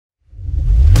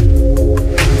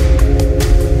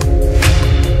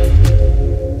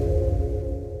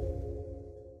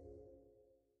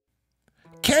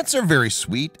Cats are very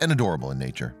sweet and adorable in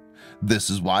nature.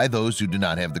 This is why those who do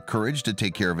not have the courage to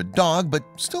take care of a dog but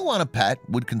still want a pet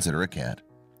would consider a cat.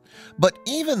 But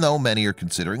even though many are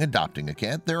considering adopting a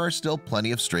cat, there are still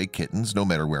plenty of stray kittens no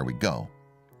matter where we go.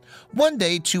 One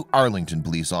day, 2 Arlington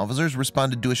police officers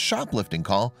responded to a shoplifting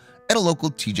call at a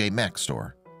local TJ Maxx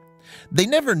store. They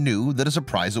never knew that a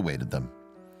surprise awaited them.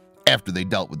 After they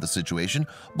dealt with the situation,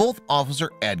 both Officer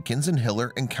Adkins and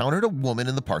Hiller encountered a woman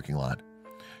in the parking lot.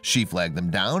 She flagged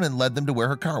them down and led them to where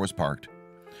her car was parked.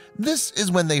 This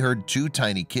is when they heard 2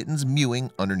 tiny kittens mewing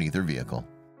underneath her vehicle.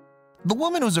 The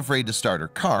woman was afraid to start her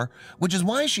car, which is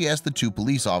why she asked the 2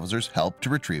 police officers help to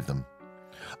retrieve them.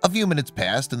 A few minutes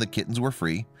passed and the kittens were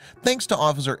free, thanks to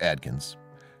Officer Adkins.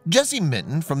 Jesse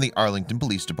Minton from the Arlington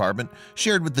Police Department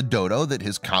shared with the Dodo that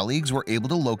his colleagues were able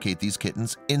to locate these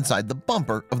kittens inside the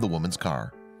bumper of the woman's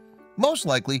car. Most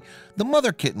likely, the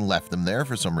mother kitten left them there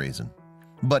for some reason.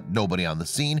 But nobody on the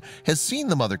scene has seen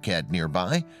the mother cat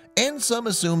nearby, and some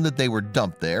assume that they were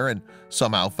dumped there and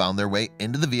somehow found their way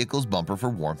into the vehicle's bumper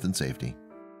for warmth and safety.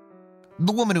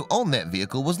 The woman who owned that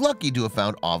vehicle was lucky to have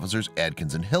found Officers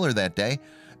Adkins and Hiller that day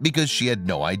because she had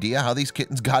no idea how these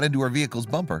kittens got into her vehicle's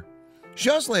bumper.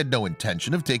 She also had no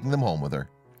intention of taking them home with her.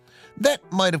 That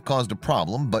might have caused a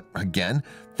problem, but again,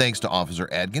 thanks to Officer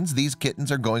Adkins, these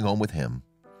kittens are going home with him.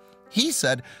 He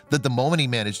said that the moment he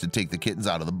managed to take the kittens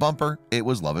out of the bumper, it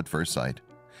was love at first sight.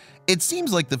 It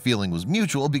seems like the feeling was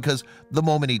mutual because the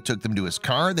moment he took them to his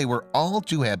car, they were all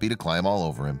too happy to climb all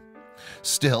over him.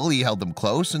 Still, he held them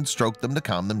close and stroked them to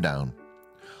calm them down.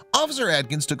 Officer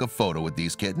Adkins took a photo with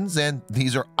these kittens, and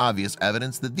these are obvious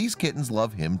evidence that these kittens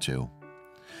love him too.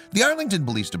 The Arlington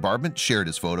Police Department shared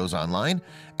his photos online,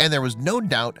 and there was no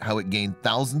doubt how it gained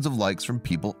thousands of likes from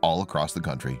people all across the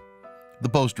country. The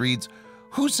post reads,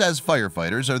 "Who says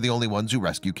firefighters are the only ones who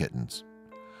rescue kittens?"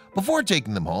 Before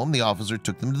taking them home, the officer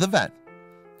took them to the vet.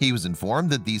 He was informed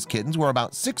that these kittens were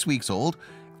about 6 weeks old,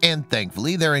 and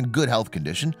thankfully they're in good health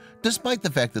condition despite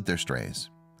the fact that they're strays.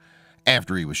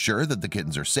 After he was sure that the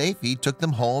kittens are safe, he took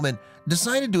them home and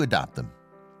decided to adopt them.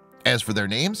 As for their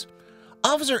names,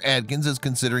 Officer Adkins is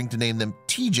considering to name them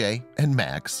TJ and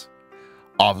Max.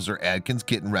 Officer Adkins'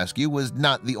 kitten rescue was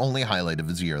not the only highlight of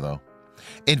his year, though.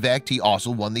 In fact, he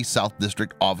also won the South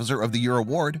District Officer of the Year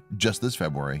award just this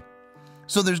February.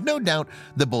 So there's no doubt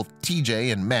that both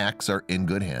TJ and Max are in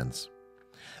good hands.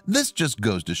 This just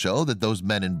goes to show that those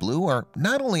men in blue are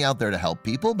not only out there to help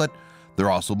people, but they're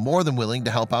also more than willing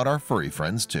to help out our furry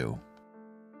friends too.